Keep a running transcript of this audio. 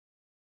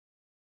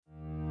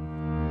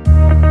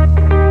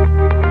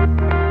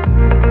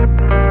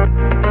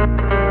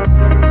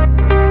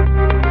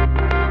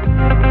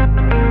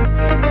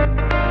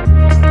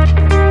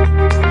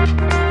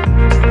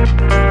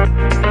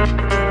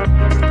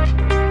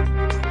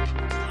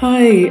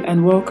Hi,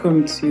 and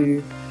welcome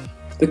to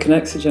the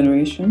Connected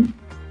Generation.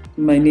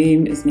 My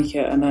name is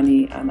Nikia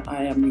Anani, and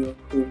I am your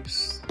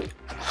host.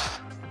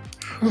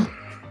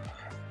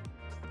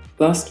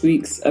 Last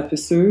week's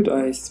episode,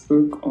 I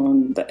spoke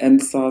on the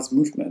NSARS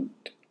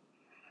movement.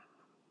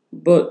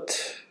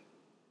 But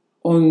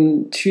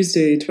on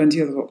Tuesday,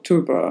 20th of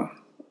October,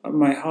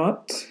 my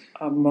heart,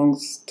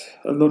 amongst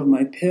a lot of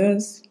my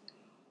peers,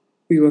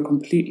 we were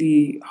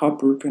completely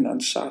heartbroken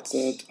and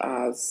shattered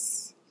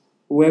as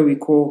where we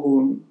call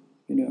home,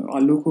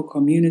 our local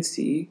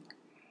community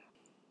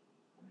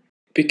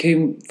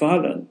became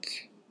violent,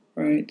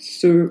 right?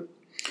 So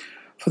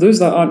for those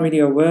that aren't really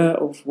aware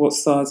of what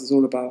SARS is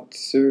all about,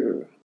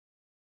 so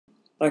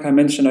like I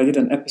mentioned, I did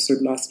an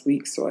episode last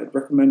week, so I'd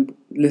recommend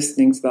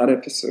listening to that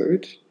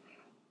episode.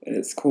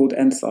 It's called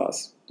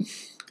NSARS.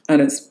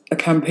 And it's a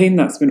campaign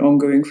that's been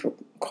ongoing for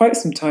quite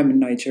some time in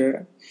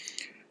Nigeria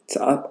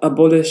to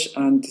abolish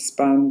and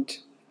disband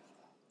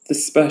the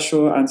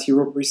special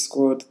anti-robbery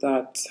squad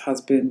that has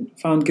been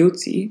found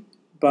guilty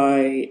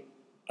by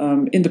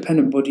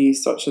independent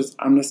bodies such as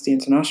Amnesty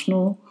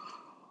International,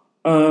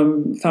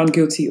 found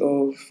guilty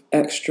of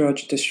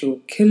extrajudicial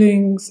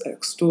killings,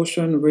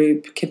 extortion,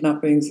 rape,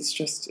 kidnappings.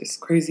 It's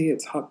crazy,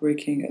 it's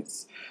heartbreaking,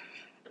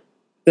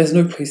 there's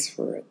no place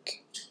for it,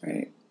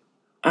 right?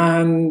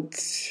 And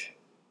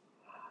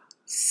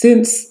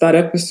since that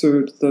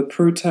episode, the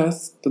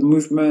protest, the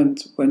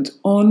movement went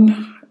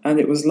on, and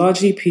it was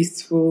largely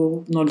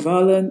peaceful,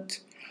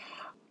 non-violent,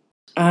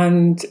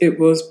 and it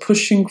was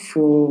pushing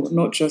for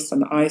not just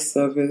an eye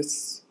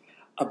service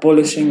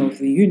abolishing of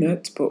the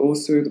unit, but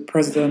also the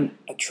president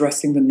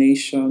addressing the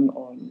nation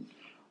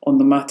on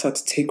the matter,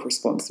 to take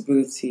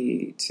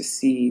responsibility, to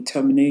see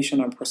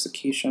termination and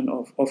prosecution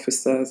of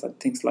officers and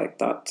things like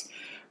that,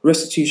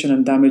 restitution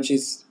and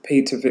damages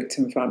paid to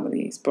victim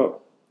families. But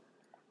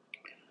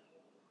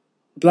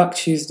Black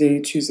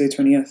Tuesday,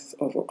 20th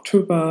of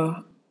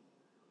October,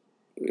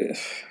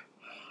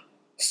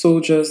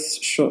 soldiers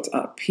shot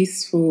at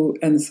peaceful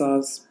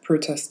NSARS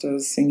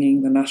protesters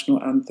singing the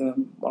national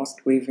anthem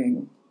whilst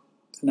waving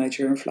the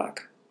Nigerian flag.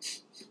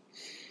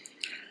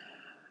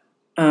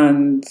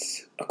 And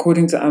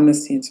according to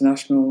Amnesty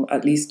International,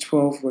 at least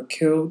 12 were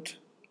killed.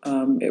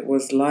 It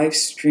was live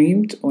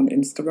streamed on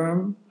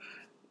Instagram.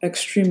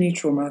 Extremely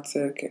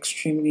traumatic,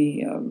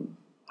 extremely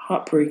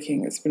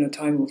heartbreaking. It's been a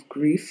time of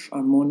grief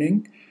and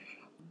mourning.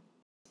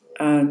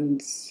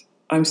 And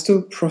I'm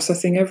still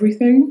processing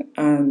everything.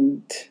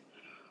 And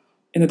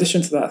in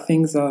addition to that,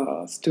 things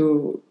are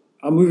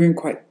moving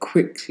quite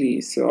quickly.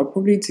 So I'll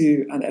probably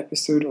do an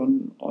episode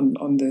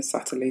on this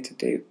at a later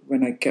date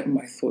when I get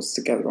my thoughts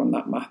together on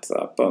that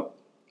matter. But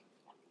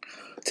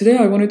today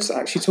I wanted to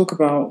actually talk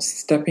about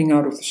stepping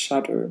out of the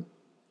shadow,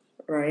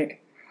 right?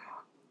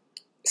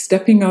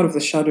 Stepping out of the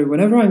shadow,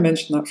 whenever I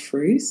mention that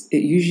phrase,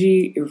 it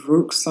usually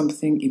evokes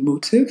something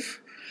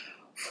emotive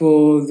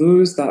for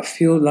those that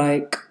feel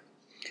like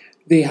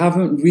they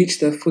haven't reached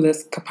their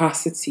fullest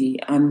capacity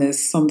and there's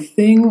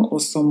something or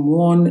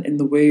someone in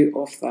the way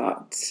of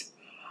that.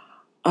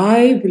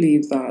 I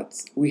believe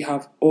that we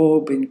have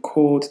all been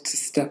called to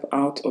step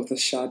out of the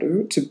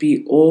shadow, to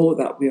be all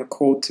that we are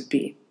called to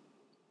be.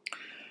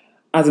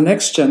 As a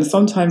NextGen,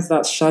 sometimes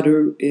that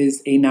shadow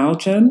is a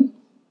NowGen,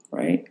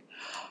 right?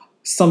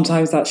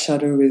 Sometimes that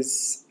shadow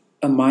is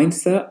a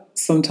mindset.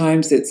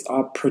 Sometimes it's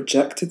our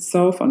projected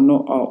self and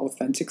not our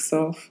authentic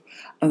self.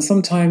 And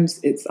sometimes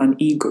it's an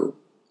ego.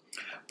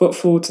 But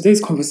for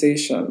today's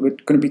conversation, we're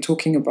going to be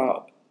talking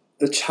about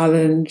the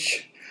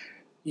challenge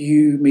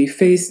you may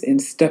face in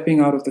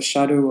stepping out of the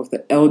shadow of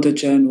the elder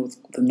gen or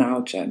the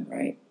now gen,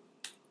 right?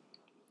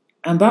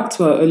 And back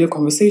to our earlier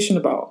conversation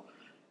about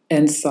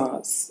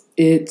NSARS,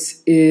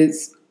 it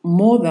is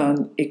more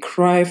than a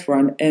cry for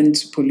an end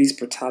to police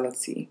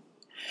brutality.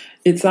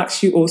 It's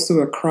actually also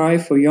a cry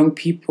for young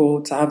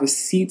people to have a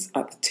seat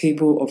at the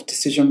table of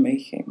decision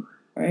making,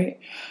 right?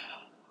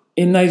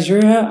 In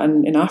Nigeria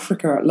and in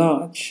Africa at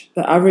large,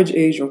 the average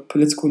age of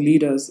political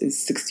leaders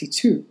is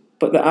 62,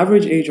 but the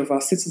average age of our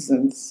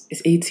citizens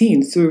is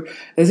 18. So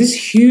there's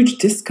this huge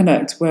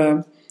disconnect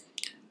where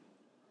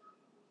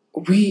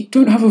we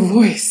don't have a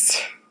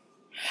voice.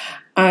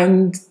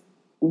 And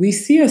we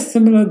see a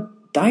similar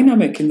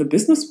dynamic in the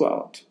business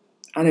world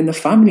and in the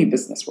family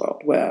business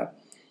world, where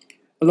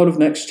a lot of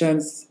next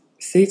gens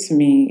say to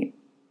me,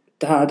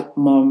 Dad,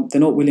 Mom, they're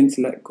not willing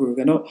to let go.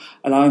 They're not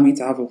allowing me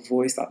to have a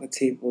voice at the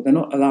table. They're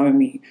not allowing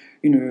me,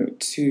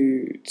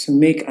 to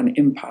make an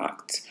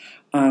impact.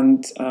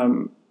 And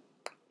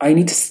I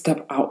need to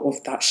step out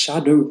of that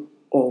shadow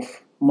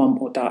of Mom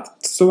or Dad.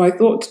 So I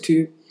thought to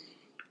do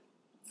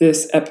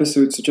this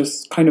episode to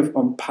just kind of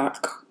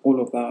unpack all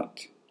of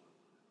that.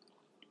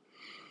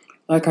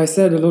 Like I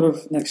said, a lot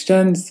of next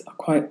gens are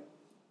quite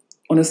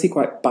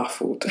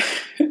baffled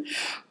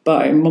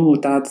by Mum or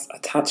Dad's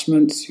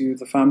attachment to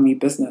the family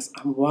business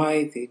and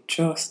why they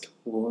just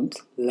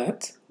won't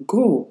let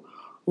go.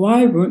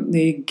 Why won't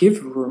they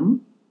give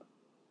room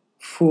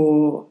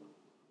for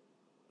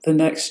the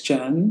next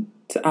gen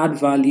to add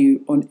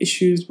value on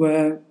issues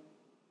where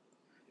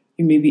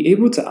you may be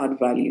able to add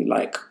value,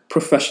 like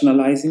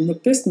professionalizing the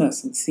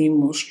business and seeing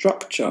more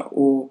structure,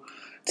 or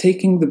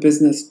taking the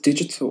business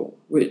digital,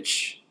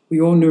 which we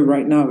all know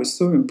right now is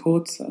so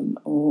important,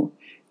 or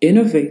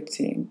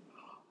innovating,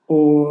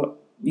 or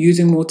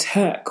using more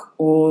tech,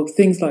 or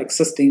things like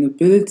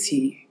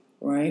sustainability,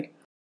 right?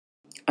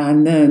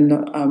 And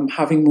then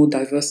having more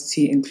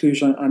diversity,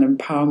 inclusion, and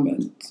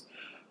empowerment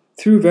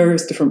through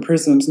various different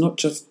prisms, not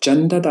just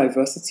gender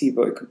diversity,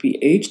 but it could be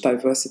age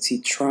diversity,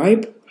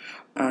 tribe,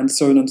 and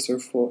so on and so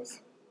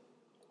forth.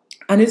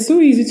 And it's so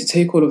easy to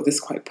take all of this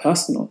quite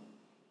personal,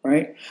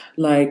 right?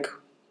 Like,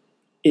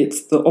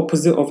 it's the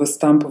opposite of a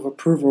stamp of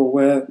approval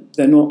where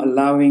they're not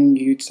allowing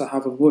you to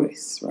have a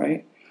voice,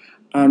 right?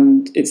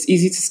 And it's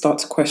easy to start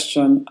to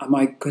question, am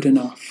I good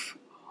enough?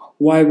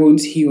 Why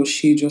won't he or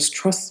she just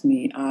trust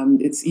me? And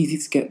it's easy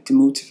to get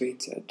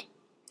demotivated.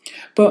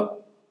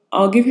 But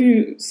I'll give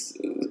you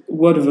a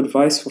word of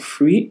advice for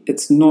free.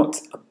 It's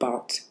not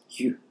about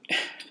you.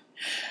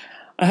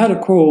 I had a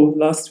call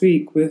last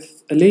week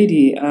with a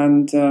lady,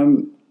 and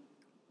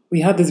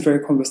we had this very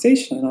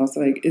conversation. And I was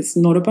like, it's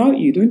not about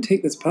you. Don't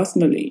take this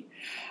personally.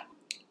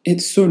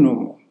 It's so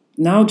normal.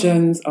 Now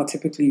gens are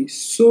typically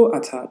so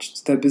attached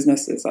to their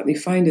businesses that they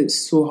find it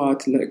so hard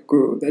to let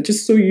go. They're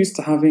just so used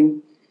to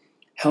having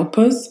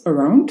helpers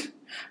around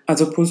as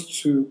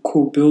opposed to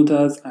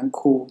co-builders and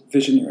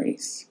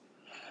co-visionaries.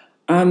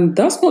 And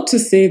that's not to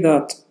say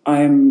that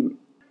I'm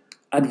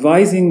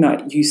advising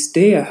that you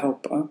stay a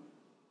helper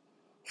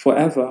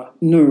forever.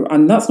 No.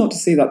 And that's not to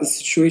say that the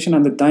situation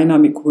and the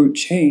dynamic won't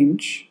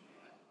change.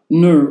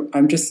 No.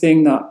 I'm just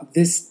saying that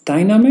this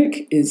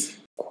dynamic is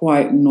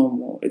quite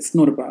normal. It's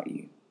not about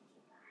you.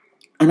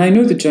 And I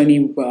know the journey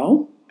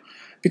well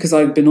because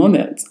I've been on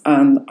it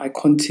and I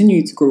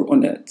continue to grow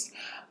on it.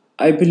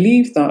 I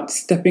believe that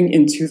stepping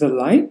into the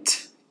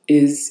light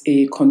is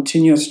a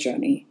continuous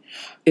journey.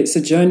 It's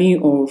a journey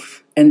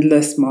of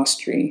endless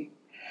mastery.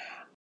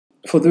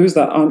 For those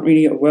that aren't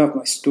really aware of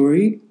my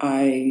story,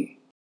 I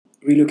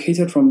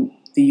relocated from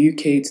the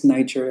UK to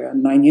Nigeria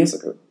 9 years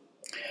ago.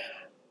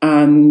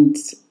 And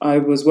I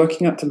was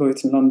working at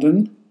Deloitte in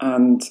London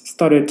and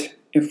started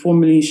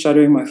informally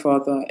shadowing my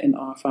father in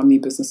our family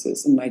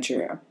businesses in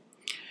Nigeria.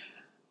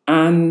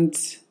 And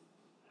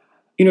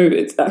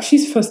it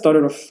actually first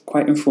started off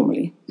quite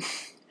informally.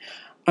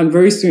 And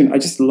very soon, I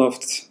just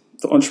loved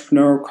the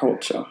entrepreneurial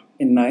culture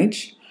in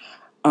Niger.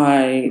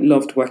 I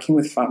loved working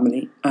with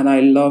family. And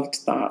I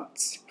loved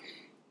that,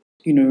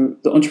 the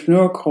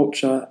entrepreneurial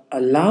culture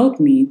allowed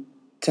me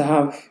to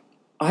have,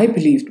 I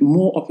believed,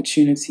 more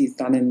opportunities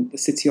than in the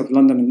city of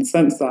London, in the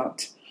sense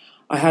that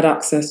I had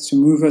access to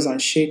movers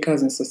and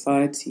shakers in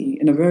society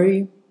in a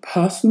very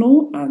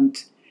personal and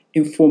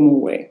informal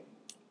way.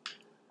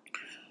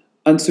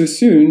 And so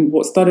soon,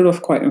 what started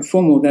off quite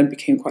informal then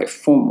became quite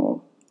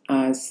formal,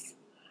 as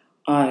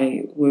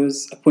I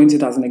was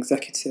appointed as an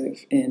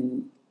executive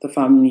in the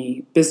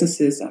family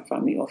businesses and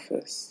family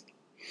office.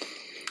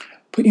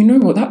 But you know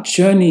what? That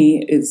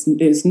journey is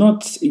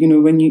not,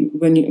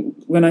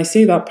 when I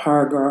say that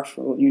paragraph,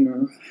 or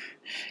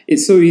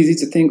it's so easy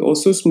to think, oh,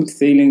 so smooth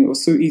sailing, or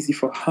so easy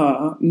for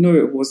her. No,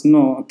 it was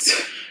not.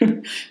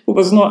 It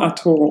was not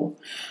at all.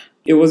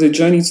 It was a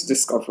journey to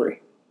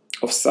discovery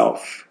of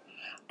self.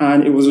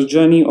 And it was a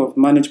journey of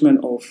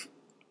management of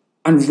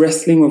and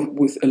wrestling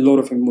with a lot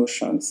of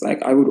emotions.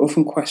 Like, I would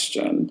often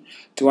question,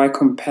 do I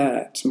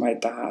compare to my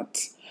dad?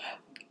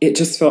 It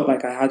just felt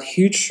like I had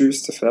huge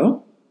shoes to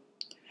fill.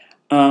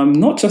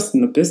 Not just in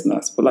the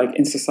business, but like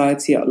in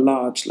society at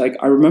large. Like,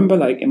 I remember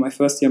like in my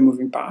first year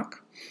moving back,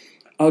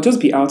 I'll just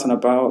be out and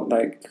about,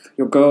 like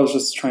your girl's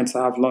just trying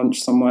to have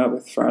lunch somewhere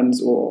with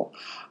friends, or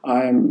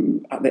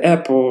I'm at the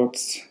airport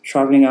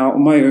traveling out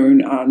on my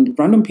own, and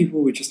random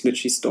people would just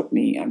literally stop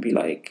me and be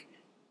like,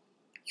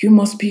 you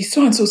must be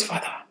so-and-so's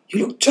father.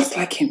 You look just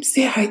like him.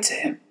 Say hi to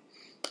him.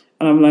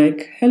 And I'm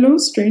like, hello,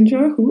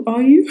 stranger. Who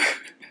are you?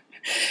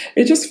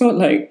 It just felt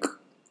like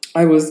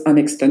I was an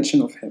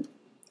extension of him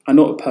and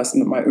not a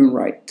person in my own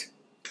right.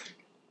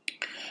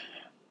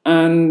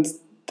 And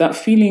that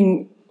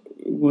feeling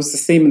was the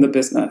same in the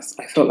business.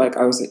 I felt like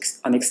I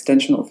was an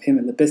extension of him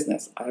in the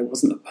business. I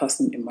wasn't a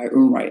person in my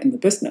own right in the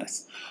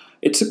business.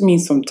 It took me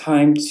some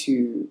time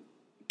to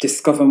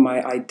discover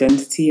my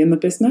identity in the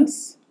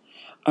business,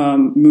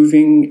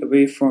 moving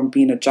away from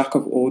being a jack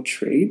of all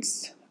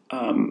trades,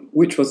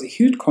 which was a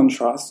huge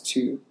contrast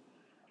to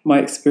my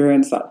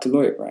experience at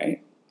Deloitte,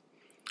 right?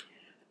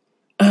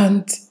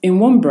 And in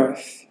one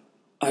breath,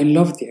 I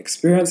loved the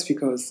experience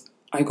because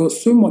I got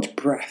so much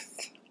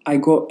breadth. I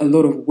got a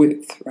lot of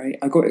width, right?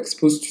 I got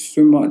exposed to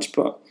so much,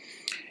 but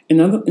in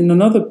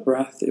another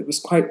breath, it was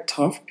quite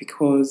tough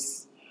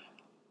because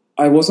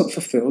I wasn't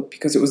fulfilled,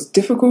 because it was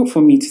difficult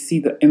for me to see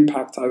the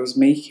impact I was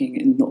making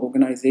in the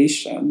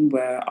organization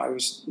where I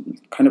was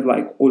kind of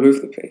like all over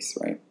the place,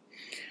 right?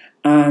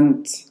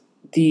 And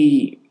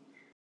the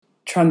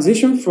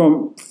transition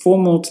from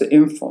formal to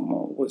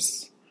informal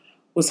was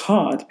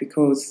hard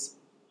because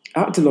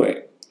at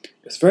Deloitte,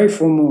 it was very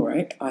formal,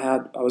 right?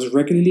 I was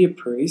regularly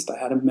appraised. I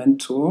had a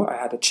mentor.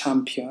 I had a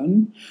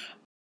champion.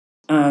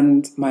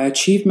 And my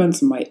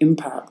achievements and my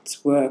impact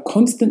were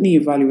constantly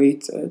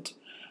evaluated,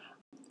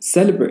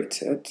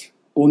 celebrated,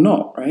 or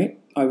not, right?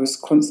 I was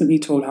constantly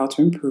told how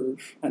to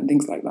improve and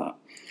things like that.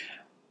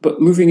 But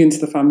moving into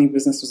the family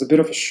business was a bit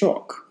of a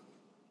shock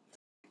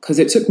because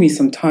it took me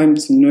some time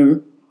to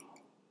know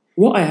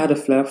what I had a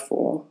flair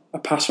for, a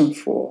passion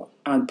for,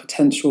 and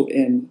potential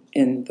in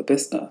the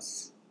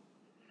business.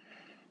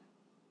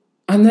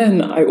 And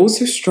then I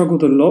also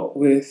struggled a lot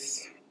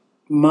with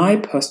my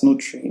personal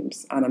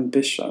dreams and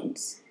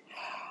ambitions.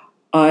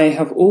 I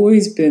have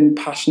always been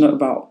passionate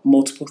about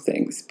multiple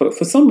things, but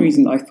for some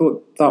reason I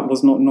thought that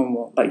was not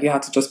normal. Like you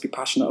had to just be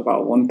passionate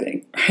about one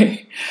thing,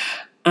 right?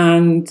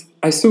 And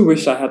I so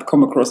wish I had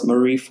come across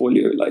Marie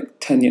Forleo like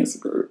 10 years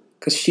ago,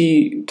 because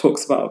she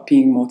talks about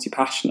being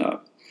multi-passionate.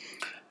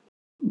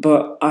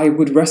 But I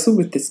would wrestle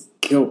with this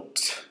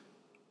guilt.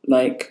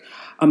 Like,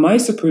 am I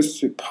supposed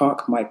to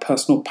park my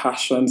personal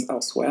passions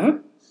elsewhere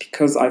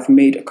because I've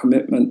made a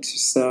commitment to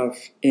serve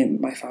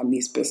in my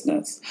family's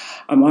business?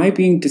 Am I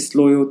being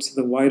disloyal to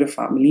the wider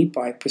family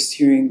by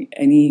pursuing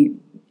any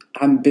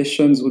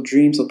ambitions or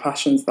dreams or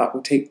passions that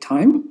will take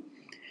time?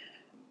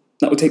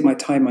 That will take my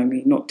time, I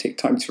mean, not take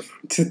time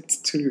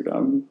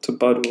to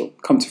bud or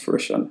come to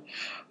fruition.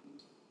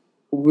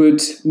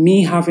 Would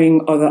me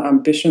having other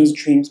ambitions,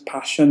 dreams,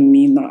 passion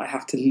mean that I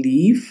have to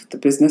leave the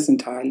business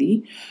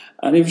entirely?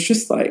 And it was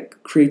just like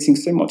creating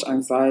so much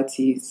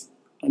anxieties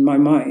in my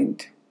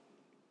mind.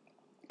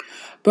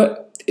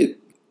 But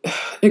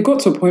it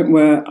got to a point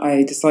where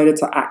I decided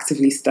to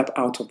actively step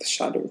out of the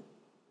shadow.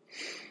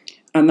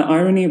 And the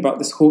irony about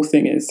this whole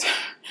thing is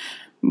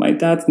my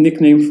dad's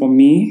nickname for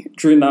me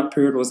during that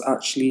period was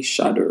actually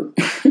Shadow.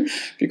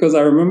 Because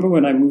I remember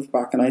when I moved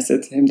back and I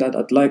said to him that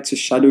I'd like to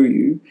shadow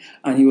you.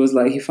 And he was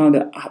like, he found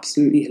it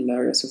absolutely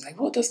hilarious. He was like,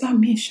 what does that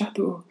mean,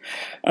 shadow?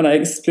 And I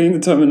explained the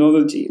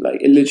terminology.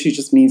 Like, it literally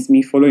just means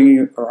me following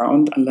you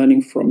around and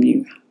learning from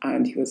you.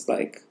 And he was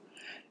like,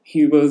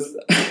 he was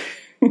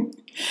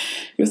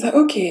like,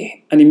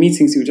 okay. And in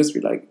meetings, he would just be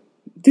like,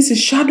 this is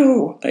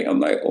shadow. Like, I'm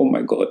like, oh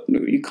my God,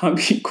 no, you can't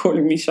be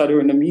calling me shadow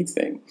in a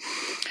meeting.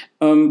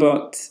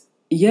 But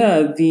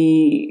yeah,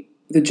 the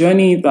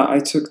journey that I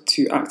took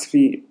to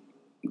actively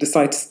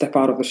decide to step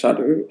out of the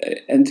shadow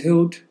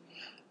entailed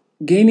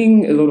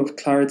gaining a lot of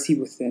clarity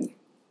within.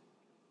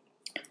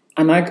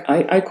 And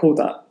I call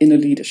that inner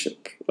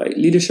leadership, like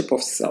leadership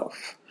of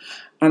self.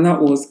 And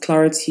that was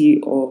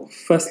clarity of,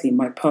 firstly,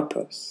 my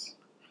purpose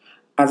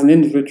as an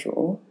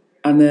individual,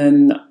 and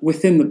then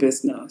within the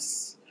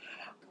business.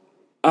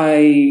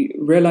 I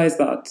realized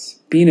that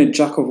being a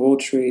jack of all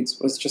trades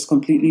was just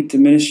completely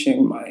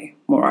diminishing my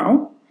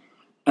morale.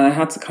 And I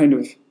had to kind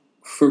of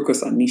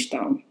focus and niche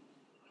down.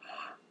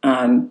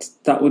 And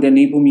that would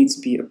enable me to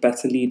be a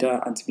better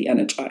leader and to be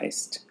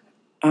energized.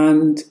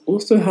 And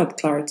also had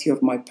clarity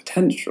of my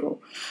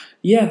potential.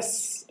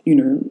 Yes,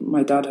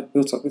 my dad had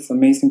built up this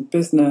amazing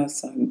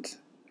business and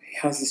he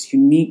has this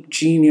unique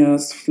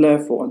genius, flair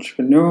for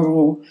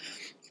entrepreneurial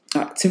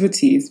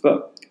activities.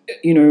 But,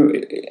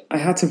 I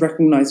had to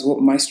recognize what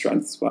my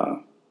strengths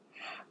were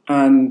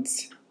and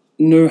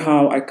know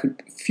how I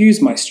could fuse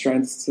my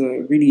strengths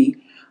to really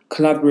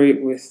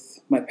collaborate with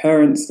my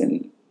parents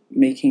in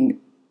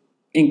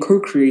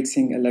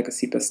co-creating a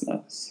legacy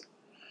business.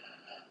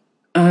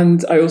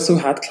 And I also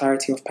had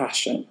clarity of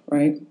passion,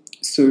 right?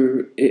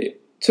 So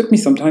it took me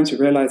some time to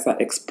realize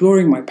that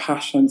exploring my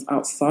passions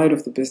outside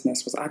of the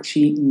business was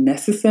actually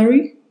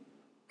necessary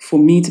for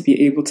me to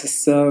be able to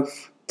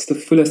serve to the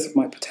fullest of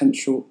my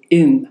potential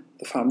in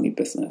the family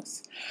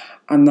business.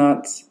 And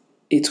that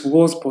it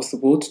was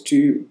possible to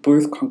do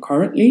both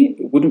concurrently.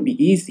 It wouldn't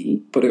be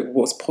easy, but it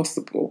was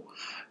possible.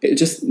 It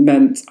just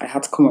meant I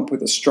had to come up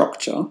with a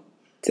structure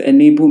to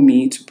enable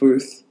me to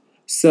both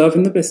serve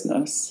in the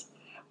business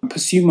and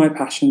pursue my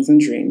passions and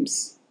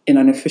dreams in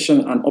an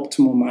efficient and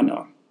optimal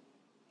manner.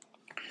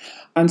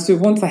 And so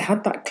once I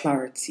had that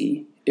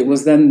clarity, it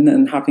was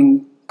then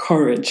having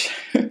courage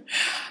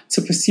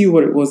to pursue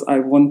what it was I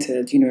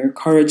wanted,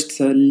 courage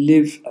to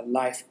live a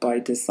life by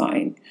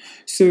design.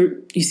 So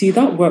you see,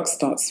 that work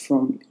starts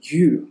from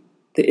you,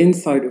 the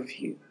inside of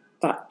you,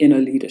 that inner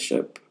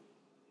leadership.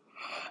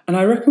 And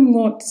I reckon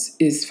what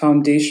is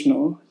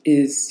foundational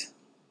is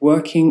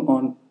working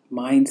on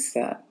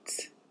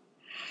mindset,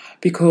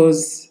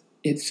 because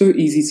it's so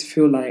easy to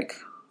feel like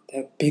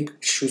there are big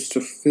shoes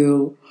to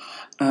fill,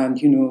 and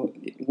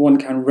one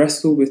can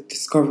wrestle with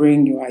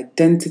discovering your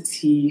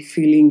identity,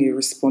 feeling a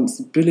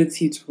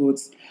responsibility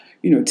towards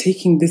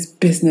taking this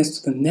business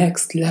to the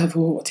next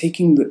level or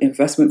taking the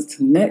investments to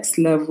the next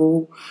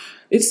level.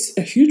 It's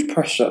a huge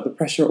pressure, the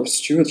pressure of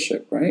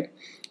stewardship, right?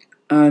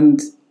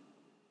 And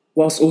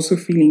whilst also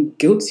feeling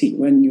guilty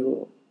when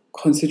you're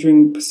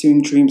considering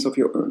pursuing dreams of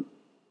your own.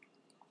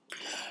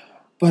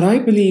 But I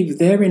believe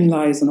therein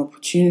lies an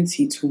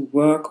opportunity to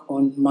work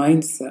on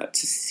mindset,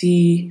 to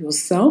see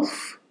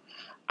yourself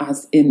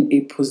as in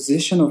a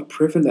position of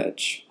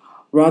privilege,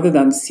 rather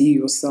than see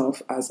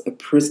yourself as a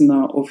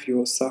prisoner of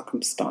your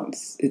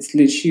circumstance. It's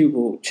literally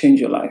will change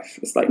your life.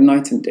 It's like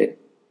night and day.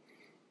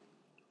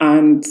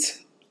 And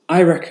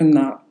I reckon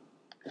that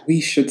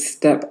we should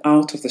step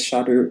out of the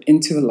shadow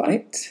into the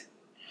light.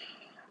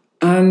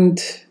 And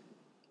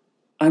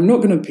I'm not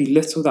going to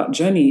belittle that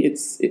journey.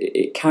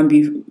 It can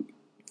be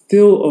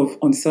full of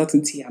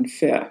uncertainty and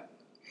fear,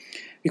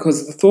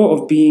 because the thought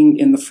of being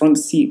in the front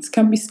seat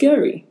can be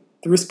scary.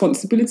 The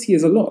responsibility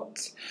is a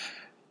lot.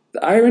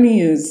 The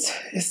irony is,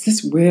 it's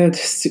this weird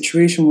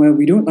situation where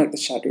we don't like the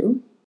shadow,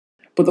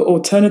 but the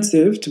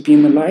alternative to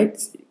being the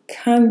light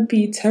can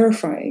be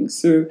terrifying.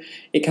 So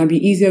it can be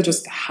easier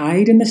just to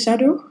hide in the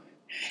shadow.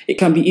 It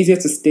can be easier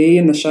to stay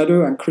in the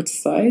shadow and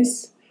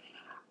criticize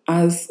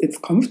as it's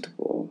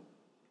comfortable.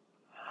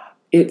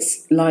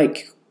 It's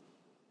like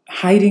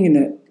hiding in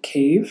a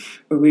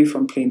cave away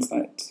from plain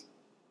sight,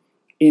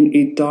 in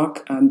a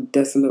dark and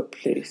desolate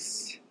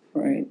place,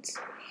 right?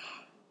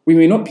 We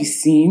may not be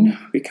seen,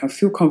 we can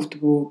feel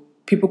comfortable,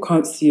 people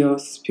can't see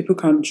us, people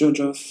can't judge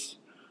us,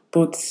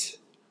 but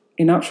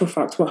in actual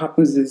fact, what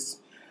happens is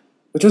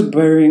we're just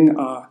burying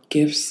our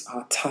gifts,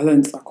 our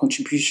talents, our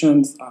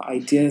contributions, our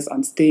ideas,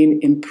 and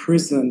staying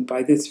imprisoned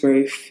by this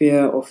very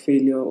fear of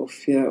failure or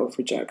fear of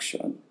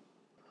rejection.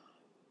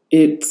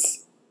 It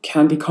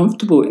can be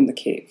comfortable in the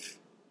cave,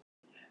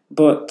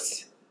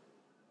 but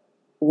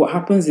what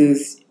happens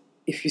is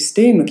if you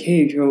stay in the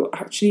cave, you're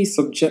actually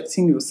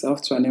subjecting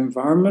yourself to an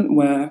environment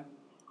where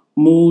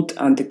mold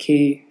and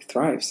decay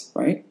thrives,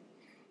 right?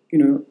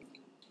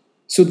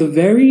 So the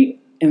very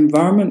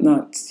environment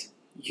that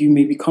you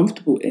may be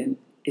comfortable in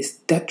is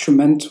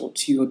detrimental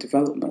to your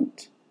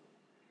development.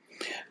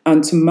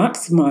 And to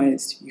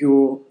maximize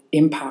your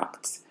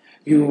impact,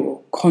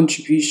 your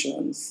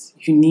contributions,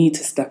 you need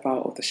to step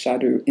out of the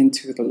shadow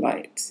into the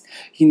light.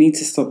 You need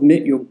to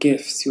submit your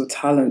gifts, your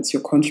talents,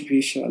 your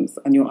contributions,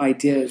 and your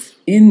ideas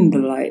in the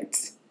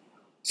light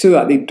so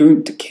that they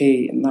don't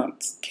decay in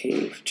that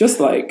cave. Just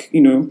like,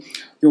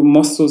 your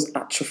muscles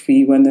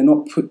atrophy when they're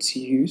not put to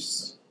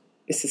use.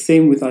 It's the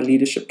same with our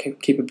leadership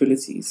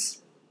capabilities,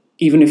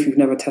 even if you've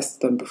never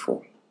tested them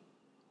before.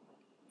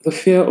 The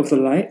fear of the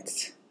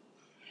light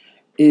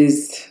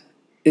is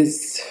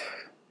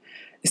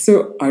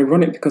so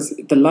ironic because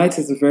the light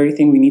is the very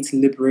thing we need to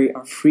liberate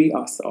and free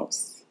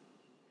ourselves.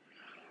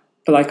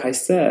 But like I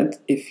said,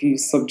 if you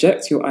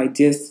subject your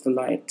ideas to the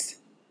light,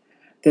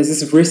 there's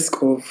this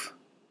risk of,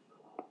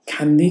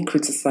 can they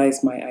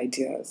criticize my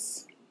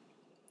ideas?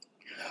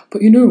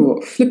 But you know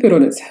what? Flip it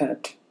on its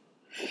head.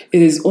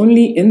 It is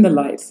only in the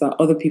light that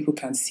other people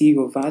can see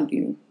your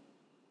value.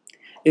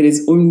 It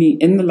is only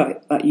in the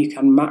light that you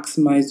can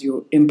maximize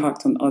your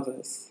impact on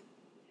others.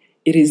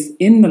 It is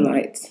in the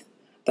light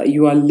that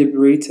you are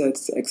liberated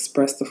to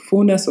express the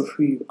fullness of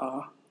who you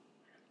are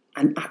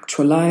and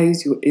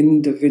actualize your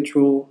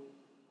individual,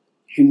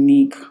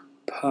 unique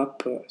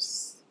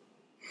purpose.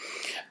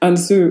 And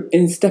so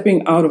in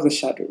stepping out of the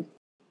shadow,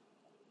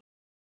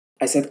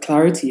 I said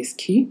clarity is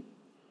key,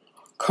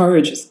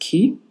 courage is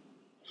key,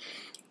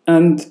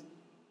 and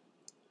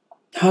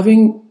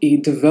having a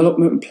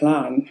development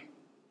plan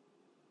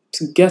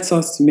to get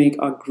us to make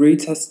our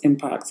greatest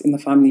impact in the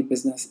family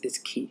business is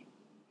key.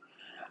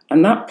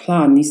 And that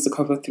plan needs to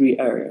cover 3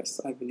 areas,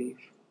 I believe.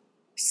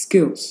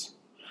 Skills.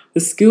 The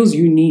skills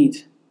you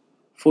need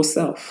for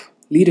self.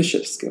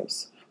 Leadership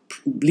skills.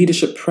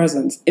 Leadership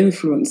presence.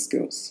 Influence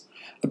skills.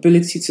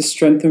 Ability to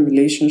strengthen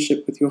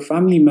relationship with your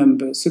family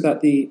members so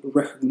that they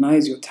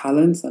recognize your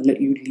talents and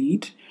let you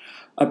lead.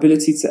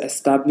 Ability to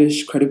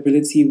establish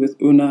credibility with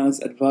owners,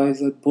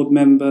 advisors, board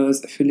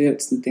members,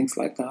 affiliates, and things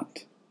like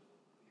that.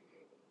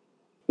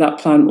 That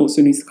plan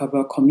also needs to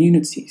cover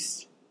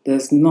communities.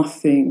 There's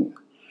nothing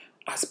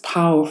as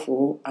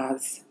powerful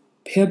as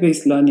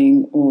peer-based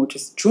learning or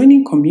just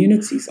joining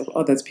communities of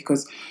others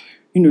because,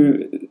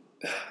 2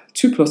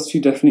 plus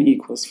 2 definitely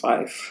equals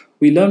 5.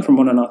 We learn from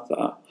one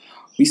another.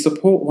 We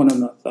support one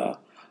another.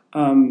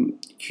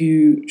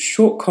 You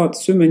shortcut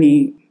so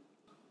many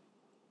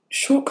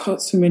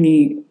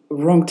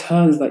wrong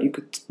turns that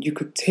you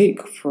could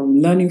take from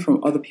learning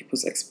from other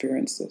people's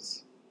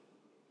experiences.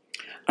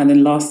 And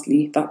then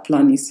lastly, that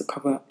plan needs to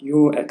cover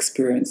your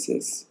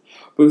experiences,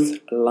 both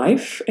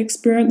life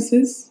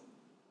experiences,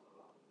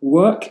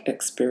 work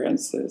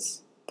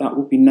experiences that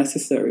will be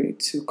necessary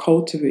to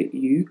cultivate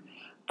you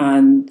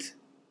and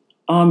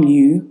arm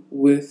you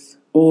with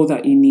all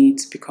that you need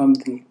to become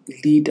the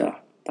leader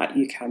that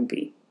you can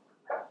be.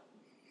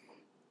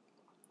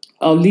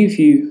 I'll leave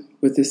you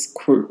with this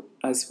quote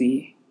as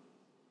we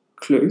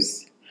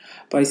close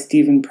by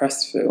Stephen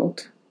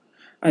Pressfield.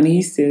 And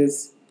he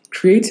says,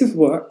 "Creative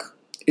work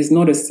is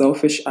not a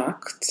selfish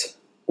act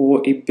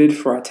or a bid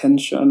for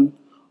attention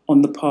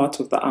on the part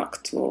of the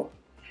actor.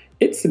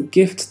 It's a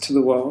gift to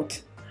the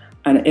world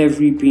and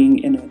every being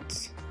in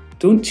it.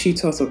 Don't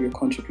cheat us of your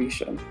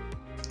contribution.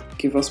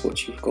 Give us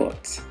what you've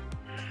got."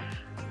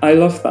 I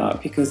love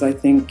that because I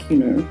think,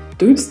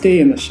 don't stay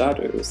in the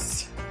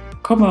shadows.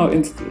 Come out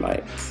into the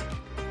light.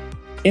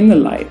 In the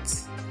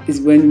light is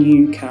when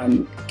you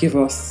can give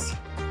us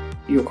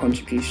your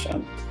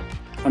contribution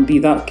and be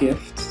that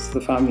gift to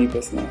the family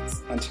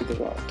business and to the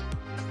world.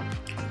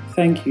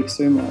 Thank you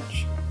so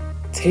much.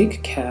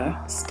 Take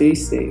care, stay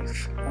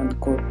safe, and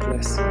God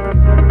bless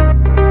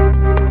you.